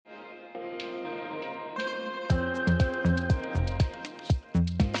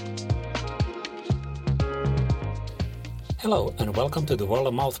Hello and welcome to the World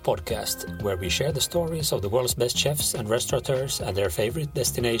of Mouth podcast, where we share the stories of the world's best chefs and restaurateurs and their favorite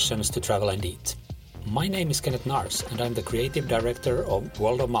destinations to travel and eat. My name is Kenneth Nars and I'm the creative director of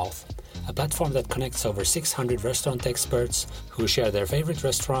World of Mouth, a platform that connects over 600 restaurant experts who share their favorite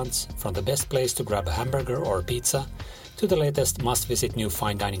restaurants, from the best place to grab a hamburger or a pizza to the latest must-visit new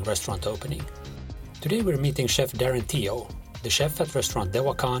fine dining restaurant opening. Today we're meeting Chef Darren Teoh, the chef at restaurant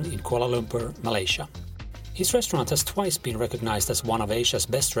Dewakan in Kuala Lumpur, Malaysia. His restaurant has twice been recognized as one of Asia's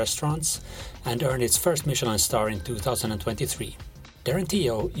best restaurants and earned its first Michelin star in 2023. Darren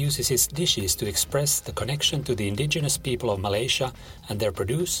Teoh uses his dishes to express the connection to the indigenous people of Malaysia and their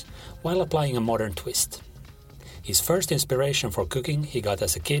produce while applying a modern twist. His first inspiration for cooking he got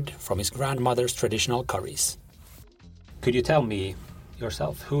as a kid from his grandmother's traditional curries. Could you tell me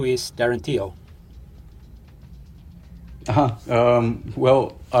yourself, who is Darren Teoh?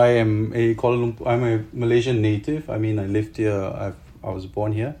 Well, I am I'm a Malaysian native. I mean, I lived here. I was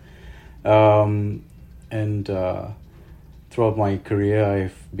born here, and throughout my career,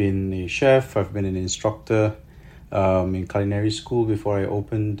 I've been a chef. I've been an instructor in culinary school before I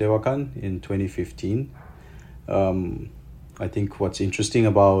opened Dewakan in 2015. I think what's interesting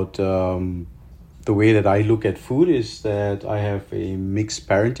about the way that I look at food is that I have a mixed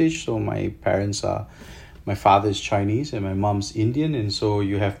parentage. So my father is Chinese and my mom's Indian, and so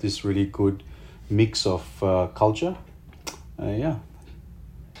you have this really good mix of culture.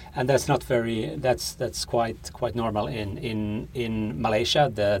 And that's not that's quite normal in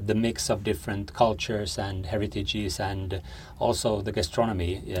Malaysia, the mix of different cultures and heritages, and also the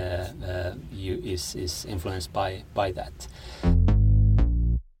gastronomy is influenced by that.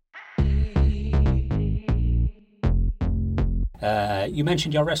 You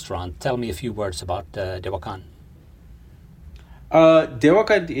mentioned your restaurant. Tell me a few words about Dewakan.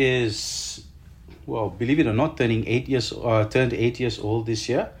 Dewakan is, well, believe it or not, turned 8 years old this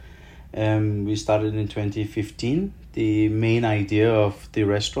year. We started in 2015. The main idea of the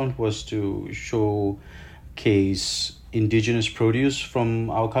restaurant was to showcase indigenous produce from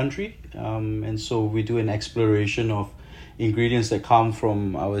our country. And so we do an exploration of ingredients that come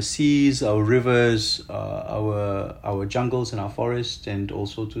from our seas, our rivers, our jungles and our forests, and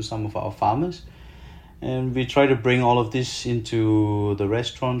also to some of our farmers. And we try to bring all of this into the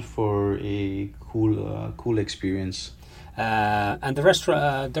restaurant for a cool experience. And the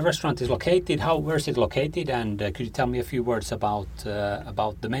restaurant is located. Where is it located? And could you tell me a few words about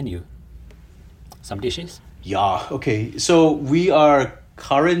the menu? Some dishes. Yeah. Okay. So we are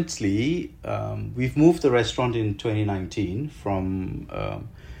currently, we've moved the restaurant in 2019 from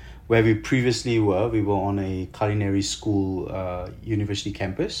where we previously were. We were on a culinary school university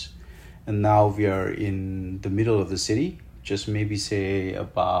campus, and now we are in the middle of the city, just maybe say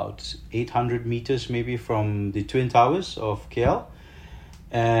about 800 meters maybe from the Twin Towers of KL.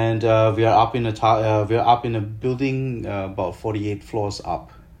 And we are up in a building about 48 floors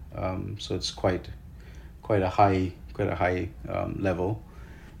up. So it's quite a high level.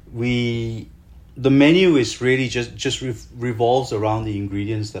 The menu is really just revolves around the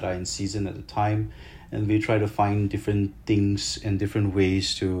ingredients that are in season at the time, and we try to find different things and different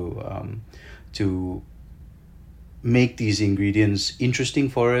ways to make these ingredients interesting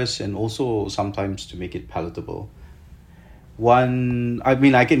for us, and also sometimes to make it palatable.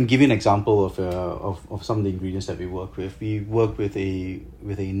 I can give you an example of some of the ingredients that we work with. We work with a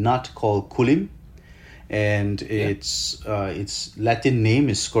nut called kulim. And its Latin name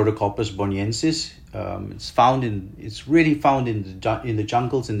is Scotocoppus boniensis. It's really found in the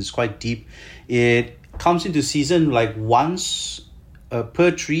jungles, and it's quite deep. It comes into season like once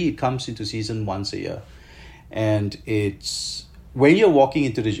per tree. It comes into season once a year, and it's when you're walking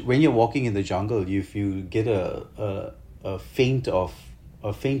in the jungle, if you get a faint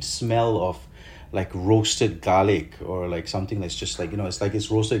smell of like roasted garlic, or like something that's just like, it's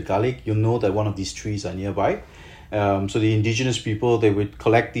roasted garlic, you'll know that one of these trees are nearby. So the indigenous people, they would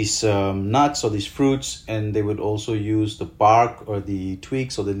collect these nuts or these fruits, and they would also use the bark or the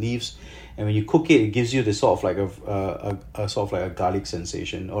twigs or the leaves. And when you cook it, it gives you this sort of like a garlic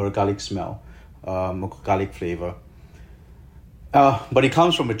sensation, or a garlic smell, or garlic flavor. But it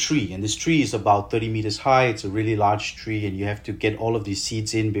comes from a tree, and this tree is about 30 meters high. It's a really large tree, and you have to get all of these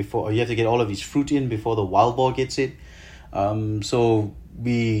seeds in or you have to get all of these fruit in before the wild boar gets it. So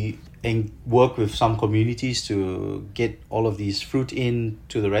we work with some communities to get all of these fruit in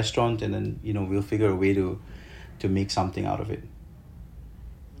to the restaurant, and then we'll figure a way to make something out of it.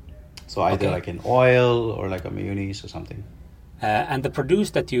 So either like an oil or like a mayonnaise or something. And the produce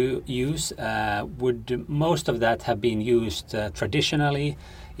that you use, would most of that have been used traditionally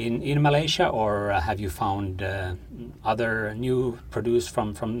in Malaysia, or have you found other new produce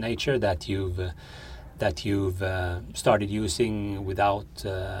from nature that you've started using without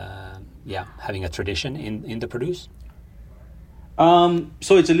having a tradition in the produce?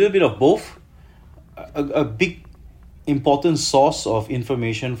 So it's a little bit of both. A big important source of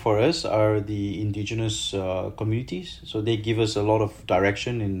information for us are the indigenous communities. So they give us a lot of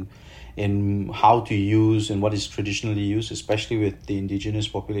direction in how to use and what is traditionally used, especially with the indigenous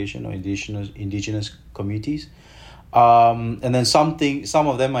population or indigenous communities. And then some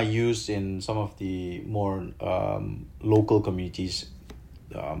of them are used in some of the more local communities.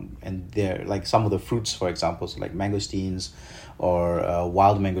 And they're like some of the fruits, for example, so like mangosteens or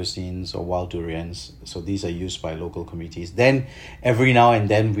wild mangosteens or wild durians. So these are used by local communities. Then every now and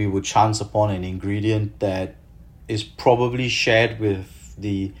then we would chance upon an ingredient that is probably shared with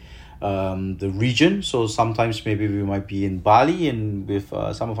the region. So sometimes maybe we might be in Bali and with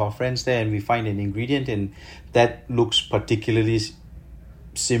some of our friends there, and we find an ingredient and that looks particularly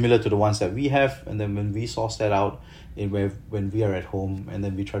similar to the ones that we have. And then when we source that out, when we are at home, and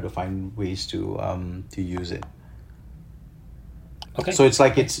then we try to find ways to use it. Okay. So it's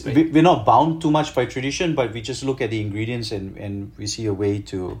like we're not bound too much by tradition, but we just look at the ingredients and we see a way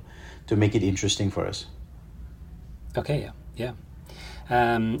to make it interesting for us. Okay. Yeah.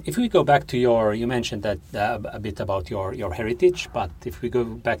 If we go back to you mentioned that a bit about your heritage, but if we go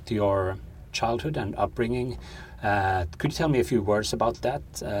back to your childhood and upbringing, could you tell me a few words about that,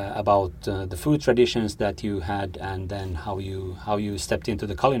 about the food traditions that you had, and then how you stepped into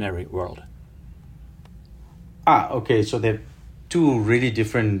the culinary world? Okay. So there are two really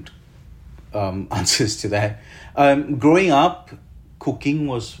different answers to that. Growing up, cooking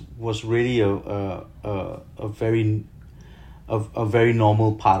was really a very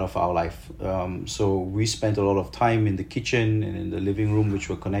normal part of our life. So we spent a lot of time in the kitchen and in the living room, which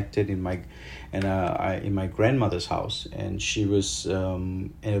were connected in my grandmother's house, and she was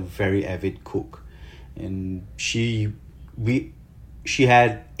a very avid cook, and she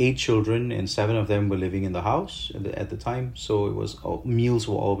had 8 children, and 7 of them were living in the house at the time. So meals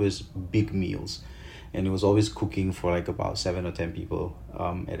were always big meals, and it was always cooking for like about 7 or 10 people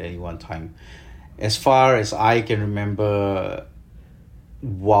at any one time. As far as I can remember,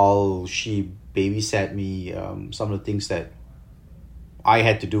 while she babysat me, some of the things that I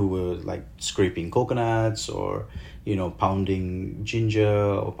had to do were like scraping coconuts, or pounding ginger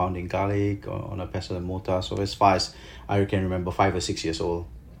or pounding garlic on a pestle and mortar. So as far as I can remember, 5 or 6 years old,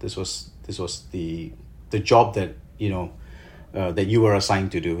 this was the job that that you were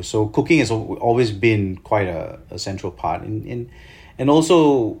assigned to do. So cooking has always been quite a central part, and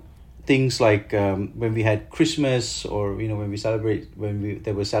also things like when we had Christmas, or when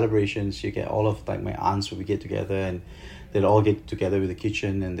there were celebrations, you get all of like my aunts would get together, and they'd all get together with the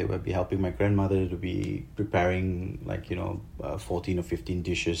kitchen, and they would be helping my grandmother to be preparing 14 or 15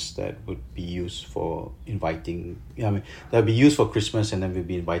 dishes that would be used for inviting. That would be used for Christmas, and then we'd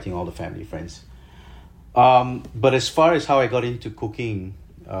be inviting all the family friends. But as far as how I got into cooking,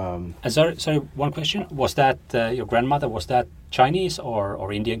 sorry, one question: was that your grandmother? Was that Chinese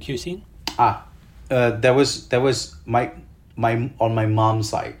or Indian cuisine? That was my on my mom's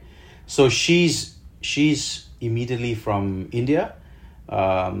side. So she's immediately from India,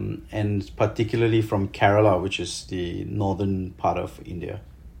 and particularly from Kerala, which is the northern part of India.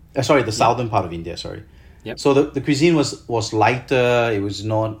 The southern part of India. Sorry. Yep. So the cuisine was lighter. It was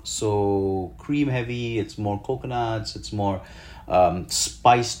not so cream heavy. It's more coconuts. It's more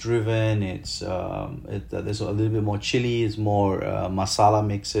spice driven. There's a little bit more chili. It's more masala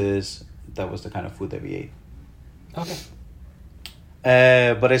mixes. That was the kind of food that we ate. Okay.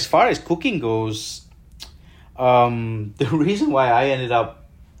 But as far as cooking goes, the reason why I ended up,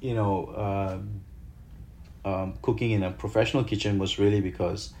 cooking in a professional kitchen was really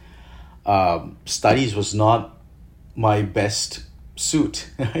because studies was not my best suit,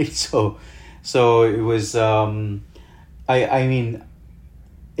 right? So it was,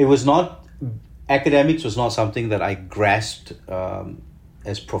 it was not, academics was not something that I grasped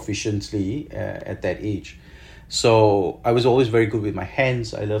as proficiently at that age. So I was always very good with my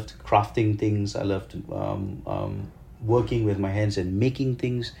hands. I loved crafting things. I loved working with my hands and making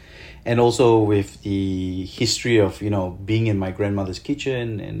things. And also with the history of, being in my grandmother's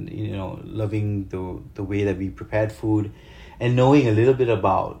kitchen and, loving the way that we prepared food, and knowing a little bit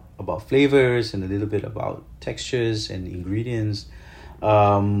about flavors and a little bit about textures and ingredients.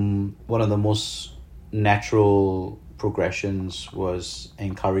 One of the most natural progressions was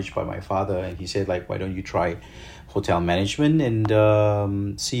encouraged by my father, and he said, why don't you try hotel management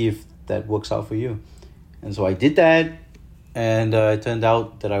and see if that works out for you. And so I did that, and it turned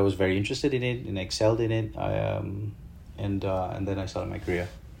out that I was very interested in it and excelled in it. And then I started my career.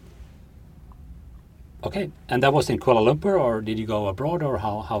 Okay, and that was in Kuala Lumpur, or did you go abroad, or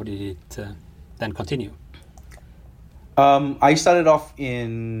how did it then continue? I started off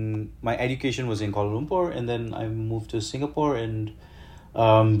my education was in Kuala Lumpur, and then I moved to Singapore. And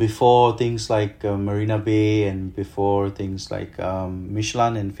before things like Marina Bay, and before things like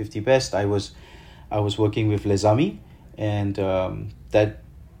Michelin and 50 Best, I was working with Les Amis, and that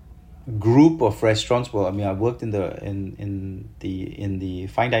group of restaurants. Well, I mean, I worked in the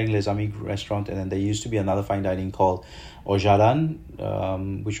fine dining Les Amis restaurant, and then there used to be another fine dining called Ojadan,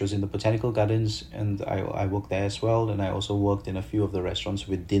 which was in the Botanical Gardens, and I worked there as well. And I also worked in a few of the restaurants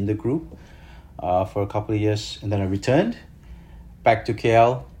within the group for a couple of years, and then I returned back to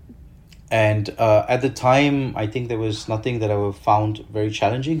KL. And at the time, I think there was nothing that I found very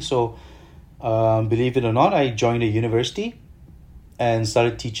challenging. So believe it or not, I joined a university and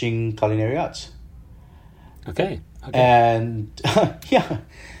started teaching culinary arts. Okay. And yeah,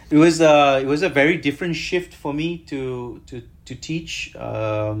 it was a very different shift for me to teach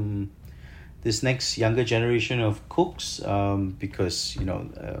this next younger generation of cooks, because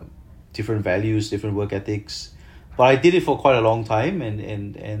different values, different work ethics. But I did it for quite a long time,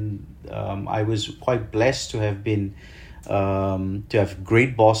 and I was quite blessed to have been to have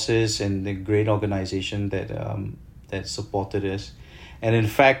great bosses and a great organization that supported us. And in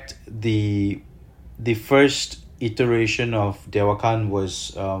fact, the first iteration of Dewakan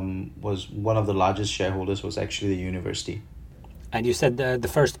was one of the largest shareholders was actually the university. And you said the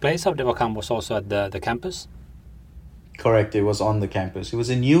first place of Dewakan was also at the campus? Correct. It was on the campus. It was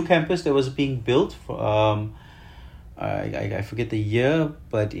a new campus that was being built. I forget the year,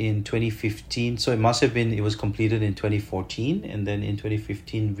 but in 2015. So it was completed in 2014, and then in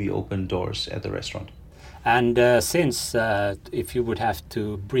 2015 we opened doors at the restaurant. And since, if you would have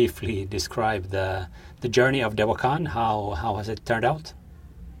to briefly describe the journey of Dewakan, how has it turned out?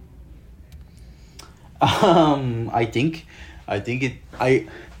 I think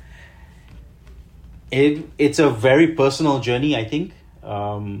it's a very personal journey. I think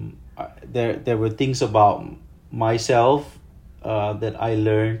there were things about myself that I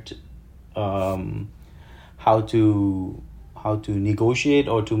learned how to negotiate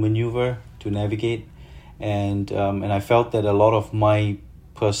or to maneuver, to navigate. And I felt that a lot of my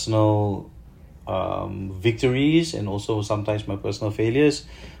personal victories and also sometimes my personal failures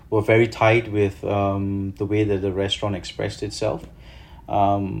were very tied with the way that the restaurant expressed itself.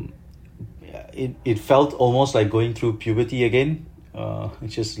 It felt almost like going through puberty again,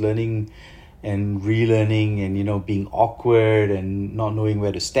 just learning and relearning, and being awkward and not knowing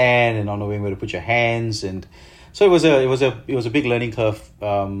where to stand and not knowing where to put your hands. And so it was a big learning curve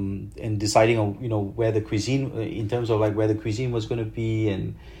in deciding on where the cuisine, in terms of like where the cuisine was going to be,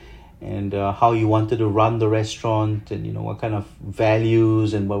 and how you wanted to run the restaurant, and what kind of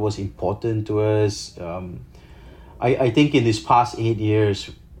values and what was important to us. I think in these past 8 years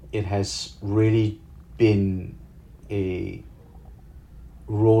it has really been a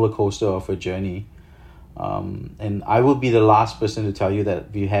roller coaster of a journey, and I will be the last person to tell you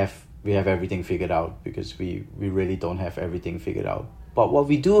that we have everything figured out, because we really don't have everything figured out. But what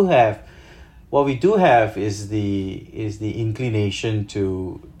we do have is the inclination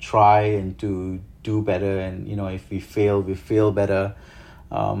to try and to do better, and if we fail, we fail better,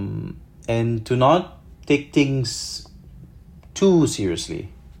 and to not take things too seriously,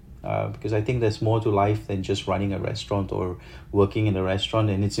 because I think there's more to life than just running a restaurant or working in a restaurant.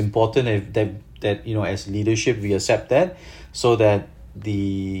 And it's important that as leadership we accept that, so that the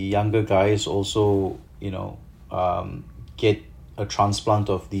younger guys also get a transplant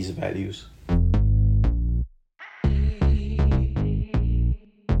of these values.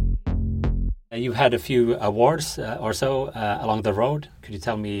 You've had a few awards or so along the road. Could you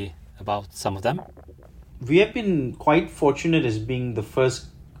tell me about some of them? We have been quite fortunate as being the first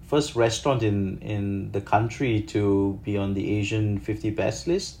restaurant in the country to be on the Asian 50 Best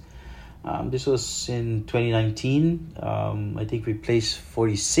list. This was in 2019. I think we placed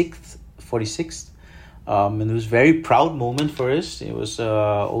 46th. And it was a very proud moment for us. It was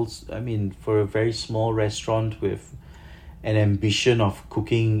for a very small restaurant with an ambition of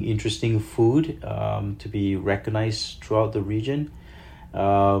cooking interesting food, to be recognized throughout the region.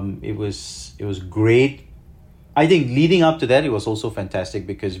 It was great. I think leading up to that, it was also fantastic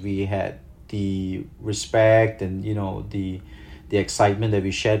because we had the respect and the the excitement that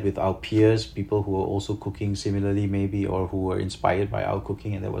we shared with our peers, people who were also cooking similarly maybe, or who were inspired by our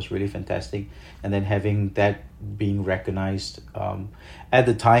cooking, and that was really fantastic. And then having that being recognized, at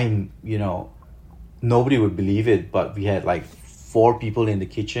the time, nobody would believe it, but we had like 4 people in the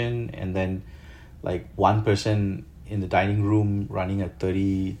kitchen, and then like 1 person in the dining room running a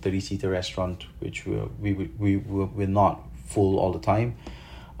 30 seater restaurant, which we're not full all the time.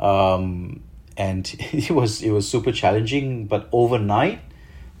 And it was super challenging, but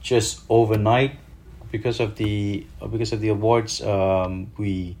just overnight, because of the awards,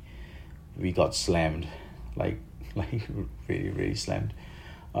 we got slammed, like really, really slammed.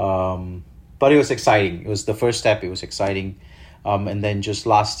 But it was exciting. It was the first step. It was exciting. And then just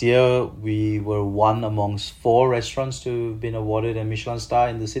last year, we were one amongst 4 restaurants to have been awarded a Michelin star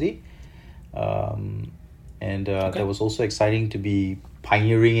in the city. That was also exciting to be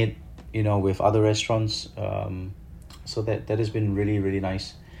pioneering it, with other restaurants. So that has been really, really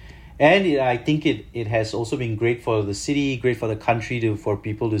nice. And I think it has also been great for the city, great for the country, for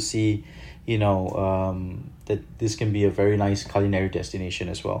people to see, that this can be a very nice culinary destination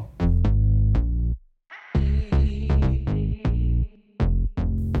as well.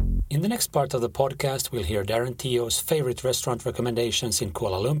 In the next part of the podcast, we'll hear Darren Teoh's favorite restaurant recommendations in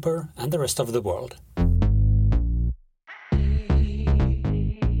Kuala Lumpur and the rest of the world.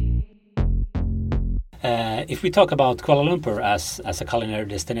 If we talk about Kuala Lumpur as a culinary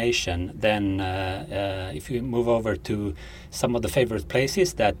destination, then if you move over to some of the favorite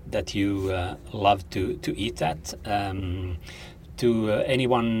places that you love to eat at, to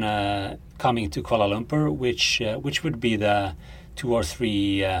anyone coming to Kuala Lumpur, which would be the 2 or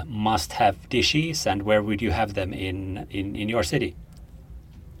 3 must-have dishes, and where would you have them in your city?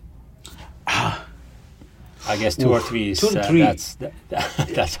 I guess 2 or 3 is 2 to 3.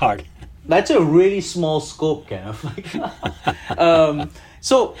 That's hard. That's a really small scope, kind of.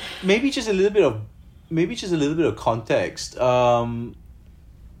 So maybe just a little bit of context. Kuala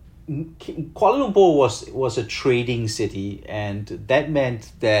Lumpur was a trading city, and that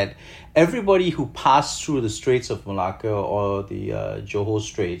meant that everybody who passed through the Straits of Malacca or the Johor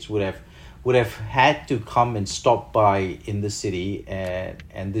Straits would have had to come and stop by in the city,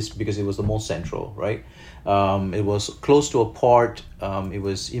 and this because it was the most central, right? It was close to a port. It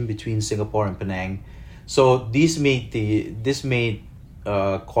was in between Singapore and Penang, so this made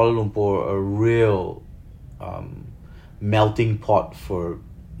Kuala Lumpur a real melting pot for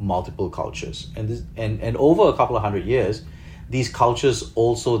multiple cultures, and over a couple of 100 years, these cultures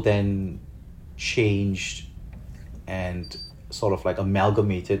also then changed and sort of like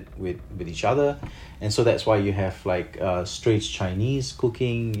amalgamated with each other. And so that's why you have like Straits Chinese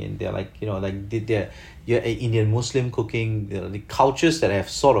cooking, and they're like they're Indian Muslim cooking, the cultures that have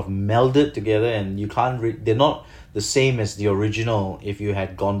sort of melded together, and you can't they're not the same as the original if you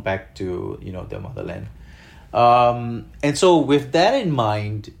had gone back to their motherland. And so with that in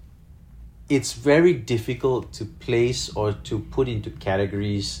mind, it's very difficult to place or to put into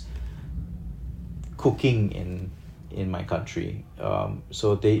categories cooking in my country.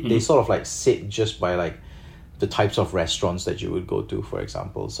 So they sort of like sit just by like the types of restaurants that you would go to, for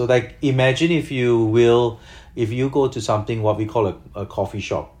example. So like imagine if you go to something what we call a coffee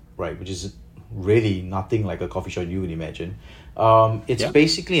shop, right, which is really nothing like a coffee shop you would imagine. It's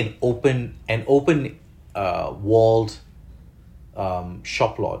basically an open walled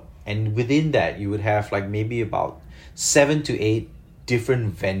shop lot, and within that you would have like maybe about 7 to 8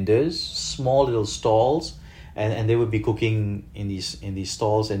 different vendors, small little stalls, and they would be cooking in these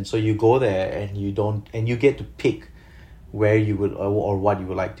stalls. And so you go there and you get to pick where you would or what you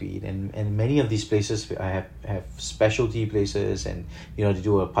would like to eat, and many of these places have specialty places, and they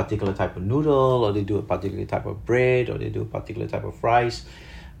do a particular type of noodle, or they do a particular type of bread, or they do a particular type of rice,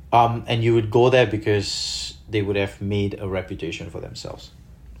 and you would go there because they would have made a reputation for themselves.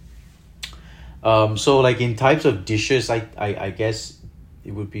 So like in types of dishes, I guess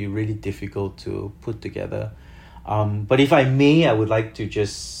it would be really difficult to put together. But if I may, I would like to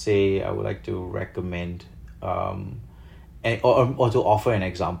just say I would like to recommend or to offer an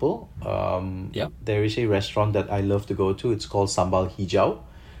example. There is a restaurant that I love to go to. It's called Sambal Hijau,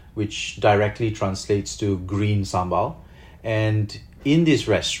 which directly translates to green sambal. And in this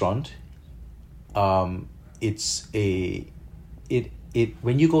restaurant, when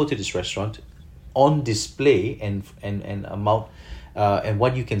you go to this restaurant, on display and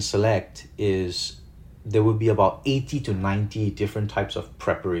what you can select is there will be about 80 to 90 different types of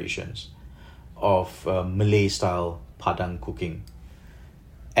preparations of Malay style Padang cooking.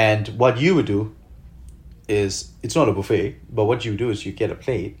 And what you would do is it's not a buffet, but what you do is you get a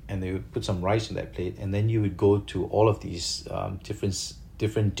plate and they would put some rice in that plate, and then you would go to all of these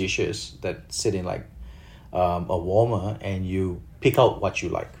different dishes that sit in like a warmer, and you pick out what you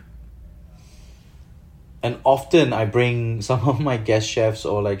like. And often I bring some of my guest chefs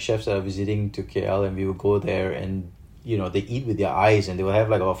or like chefs that are visiting to KL, and we will go there, and they eat with their eyes, and they will have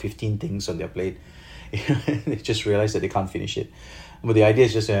like about 15 things on their plate. They just realize that they can't finish it. But the idea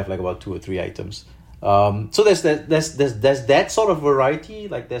is just to have like about 2 or 3 items. So there's that sort of variety,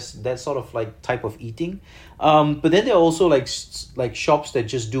 like there's that sort of like type of eating. But then there are also like shops that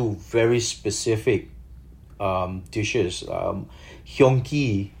just do very specific dishes.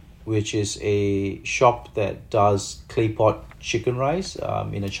 Hyongki, which is a shop that does clay pot chicken rice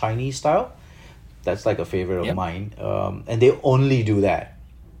in a Chinese style. That's like a favorite of mine. And they only do that.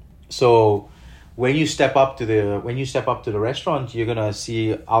 So when you step up to the restaurant, you're gonna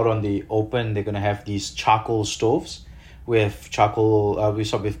see out on the open, they're gonna have these charcoal stoves with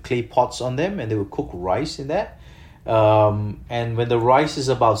with clay pots on them, and they will cook rice in that. And when the rice is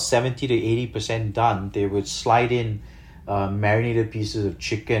about 70 to 80% done, they would slide in marinated pieces of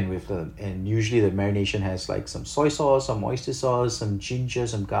chicken and usually the marination has like some soy sauce, some oyster sauce, some ginger,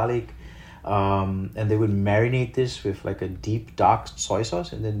 some garlic. And they would marinate this with like a deep dark soy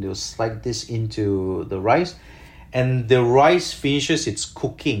sauce, and then they'll slide this into the rice, and the rice finishes its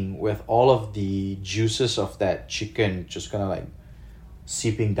cooking with all of the juices of that chicken just kind of like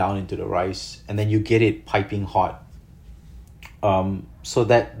seeping down into the rice, and then you get it piping hot. So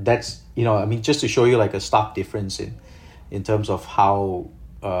that's just to show you like a stark difference in terms of how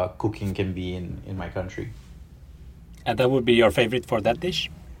cooking can be in my country. And that would be your favorite for that dish?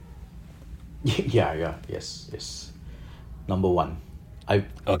 Yes. Number one. I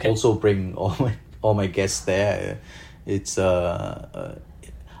also bring all my guests there. It's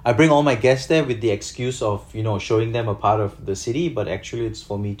I bring all my guests there with the excuse of showing them a part of the city, but actually it's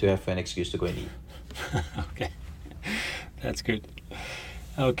for me to have an excuse to go and eat. Okay, that's good.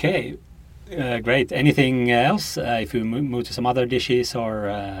 Okay, great. Anything else? If we move to some other dishes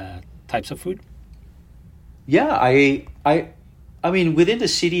or types of food? Yeah, I mean, within the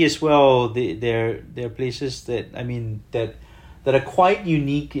city as well, there are places that are quite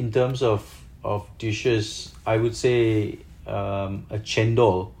unique in terms of dishes. I would say a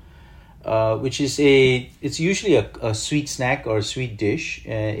chendol, which is it's usually a sweet snack or a sweet dish.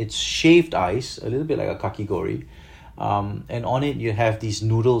 It's shaved ice, a little bit like a kakigori, and on it you have these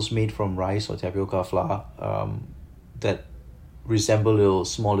noodles made from rice or tapioca flour that resemble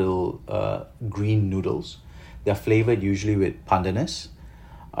small little green noodles. They're flavored usually with pandanus,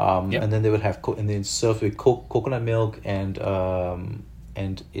 and then they would have and then served with coconut milk, and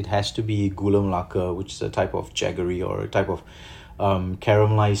it has to be gula melaka, which is a type of jaggery or a type of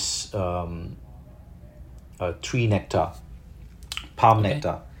caramelized tree nectar, palm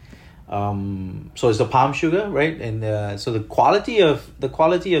nectar. So it's the palm sugar, right? And so the quality of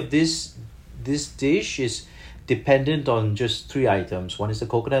this dish is dependent on just 3 items. One is the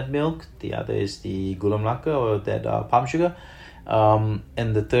coconut milk, the other is the gula melaka or that palm sugar, and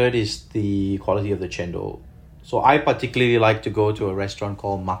the third is the quality of the chendol. So I particularly like to go to a restaurant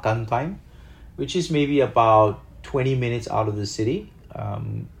called Makan Time, which is maybe about 20 minutes out of the city,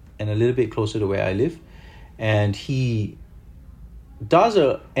 and a little bit closer to where I live. And he does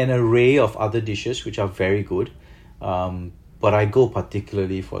an array of other dishes which are very good, but I go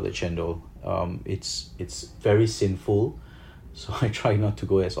particularly for the chendol. It's very sinful, so I try not to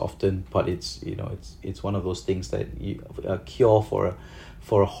go as often, but it's one of those things that a cure for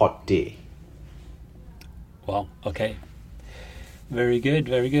a hot day. Wow. Okay. Very good.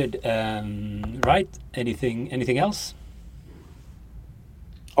 Right. Anything else?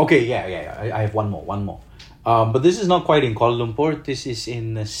 Okay. Yeah. I have one more. But this is not quite in Kuala Lumpur. This is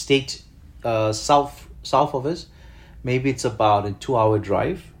in the state south of us. Maybe it's about a 2-hour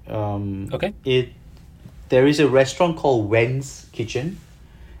drive. There is a restaurant called Wen's Kitchen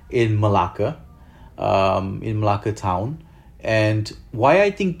in Malacca, in Malacca town. And why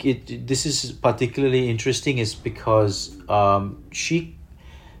I think this is particularly interesting is because she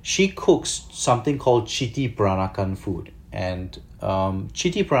cooks something called Chiti Peranakan food. And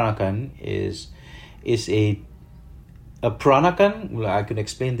Chiti Peranakan is a Peranakan. Well, I can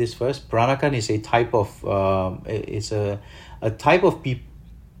explain this first. Peranakan is a type of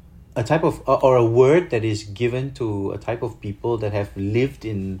or a word that is given to a type of people that have lived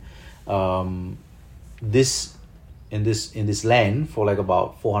in this in this land for like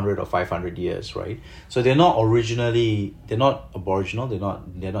about 400 or 500 years, right? So they're not aboriginal, they're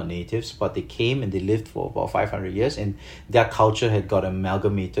not natives, but they came and they lived for about 500 years, and their culture had got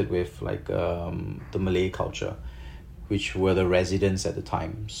amalgamated with like the Malay culture, which were the residents at the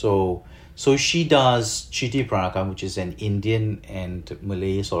time. So she does Chiti Peranakan, which is an Indian and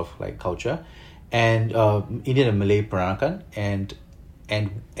Malay sort of like culture, and Indian and Malay Peranakan, and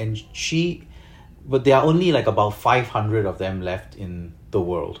she, but there are only like about 500 of them left in the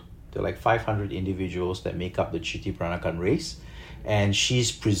world. There are like 500 individuals that make up the Chiti Peranakan race, and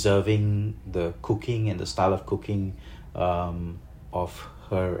she's preserving the cooking and the style of cooking of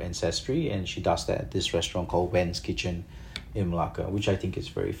her ancestry, and she does that at this restaurant called Wen's Kitchen in Malacca, which I think is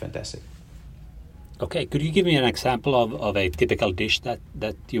very fantastic. Okay, could you give me an example of a typical dish that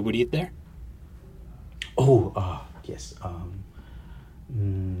you would eat there? Yes.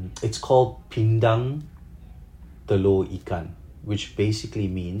 It's called pindang telur ikan, which basically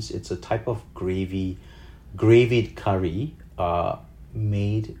means it's a type of gravied curry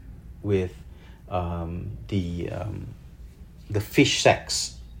made with the fish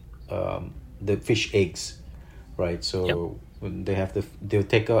sacks, the fish eggs, right? So when they'll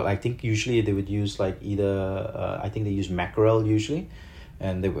take out, I think usually they would use like either I think they use mackerel usually,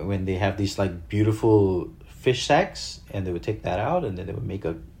 and when they have these like beautiful fish sacks, and they would take that out, and then they would make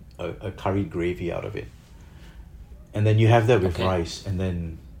a curry gravy out of it, and then you have that with rice, and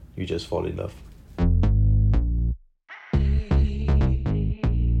then you just fall in love.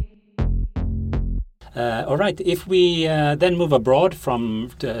 All right. If we then move abroad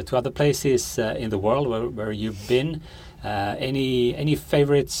to other places in the world where you've been, any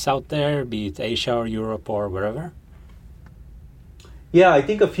favorites out there, be it Asia or Europe or wherever? Yeah, I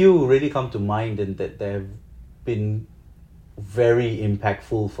think a few really come to mind, and that they've been very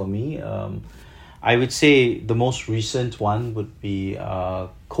impactful for me. I would say the most recent one would be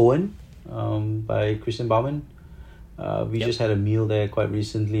Cohen by Christian Baumann. We just had a meal there quite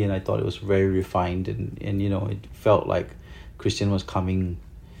recently, and I thought it was very refined, and you know, it felt like Christian was coming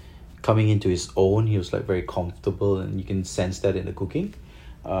into his own. He was like very comfortable, and you can sense that in the cooking.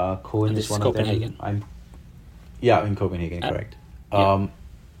 Cohen is one of them. In Copenhagen, correct.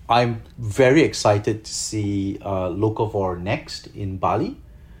 I'm very excited to see Locavor next in Bali.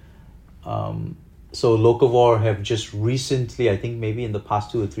 So Locavor have just recently, I think maybe in the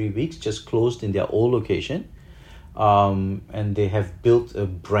past 2 or 3 weeks, just closed in their old location. And they have built a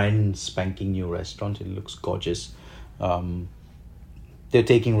brand spanking new restaurant. It looks gorgeous. They're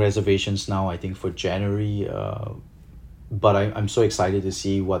taking reservations now, I think, for January. But I'm so excited to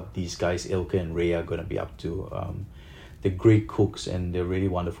see what these guys, Ilke and Ray, are going to be up to. They're great cooks, and they're really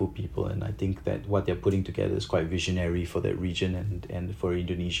wonderful people. And I think that what they're putting together is quite visionary for that region and for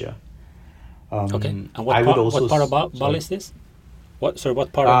Indonesia. And what part of Bali is this? What part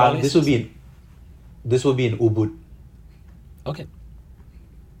of Bali is this? This will be in Ubud. Okay.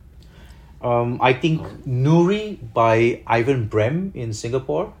 I think Nuri by Ivan Brem in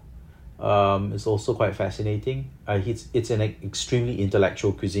Singapore is also quite fascinating. It's an extremely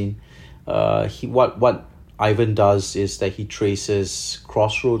intellectual cuisine. What Ivan does is that he traces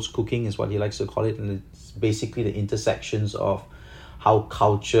crossroads cooking, is what he likes to call it, and it's basically the intersections of how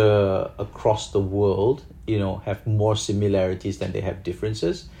culture across the world, you know, have more similarities than they have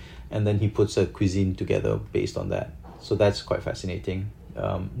differences, and then he puts a cuisine together based on that. So that's quite fascinating.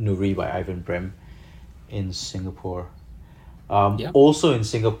 Nuri by Ivan Brem in Singapore. Also in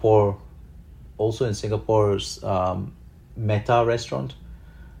Singapore's Meta restaurant.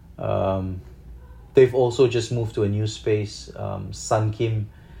 They've also just moved to a new space. Sun Kim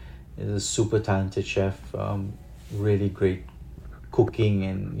is a super talented chef, really great cooking,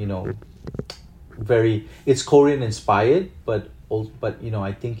 and you know, it's Korean inspired, but you know,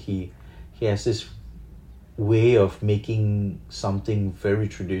 I think he has this way of making something very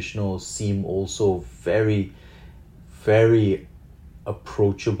traditional seem also very, very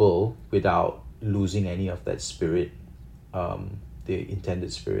approachable without losing any of that spirit, the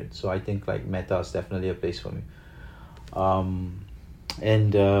intended spirit. So I think like Meta is definitely a place for me.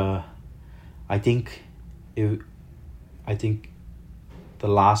 I think the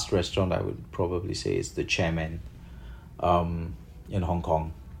last restaurant I would probably say is the Chairman in Hong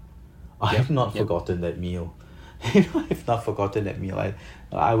Kong. I have not forgotten that meal. I've not forgotten that meal.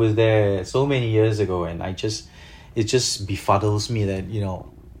 I was there so many years ago, and it just befuddles me that, you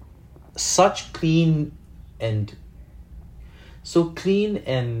know, such clean and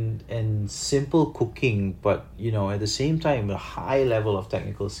simple cooking, but you know, at the same time a high level of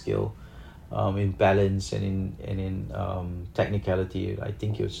technical skill, in balance and in technicality. I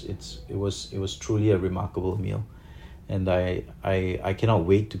think it was truly a remarkable meal, and I cannot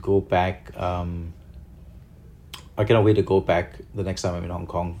wait to go back. I cannot wait to go back the next time I'm in Hong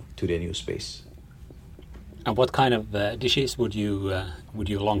Kong to their new space. And what kind of dishes would you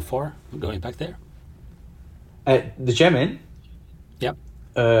long for going back there? The German? Yep.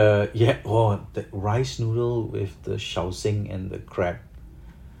 Yeah. Oh, the rice noodle with the shaoxing and the crab.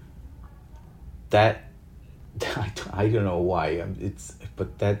 That I don't know why.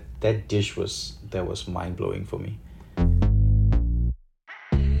 But that dish was mind blowing for me.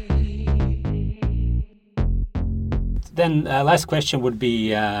 Then last question would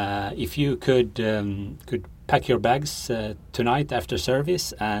be if you could pack your bags tonight after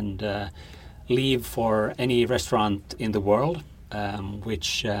service and leave for any restaurant in the world,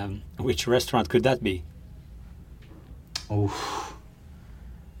 which restaurant could that be? Oh,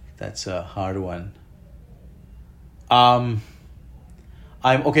 that's a hard one. I'm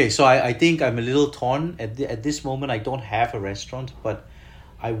okay. So I think I'm a little torn at this moment. I don't have a restaurant, but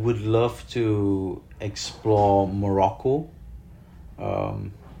I would love to explore Morocco,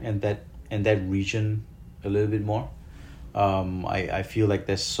 and that region a little bit more. I feel like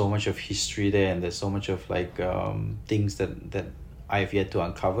there's so much of history there, and there's so much of like things that I have yet to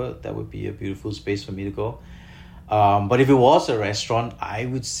uncover. That would be a beautiful space for me to go. But if it was a restaurant, I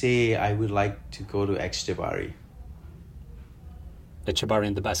would say I would like to go to Echebari. Echebari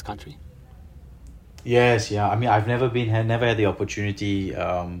in the Basque Country. Yes, yeah. I mean, I've never had the opportunity,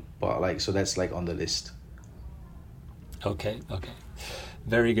 but like, so that's like on the list. Okay.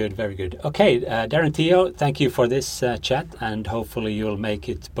 Very good. Okay, Darren, Teoh, thank you for this chat, and hopefully you'll make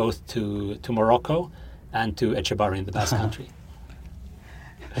it both to Morocco and to Echebari in the Basque Country.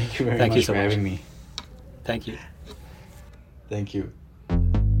 Thank you very much for having me. Thank you. Thank you.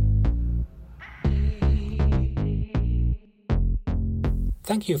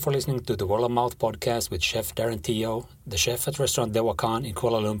 Thank you for listening to the World of Mouth podcast with Chef Darren Teoh, the chef at restaurant Dewakan in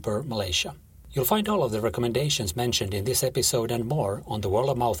Kuala Lumpur, Malaysia. You'll find all of the recommendations mentioned in this episode and more on the World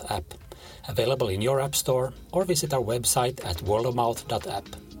of Mouth app, available in your app store, or visit our website at worldofmouth.app.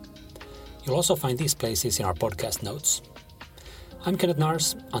 You'll also find these places in our podcast notes. I'm Kenneth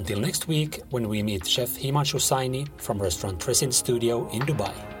Nars. Until next week, when we meet Chef Himanshu Saini from restaurant Tresin Studio in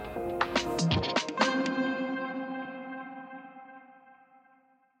Dubai.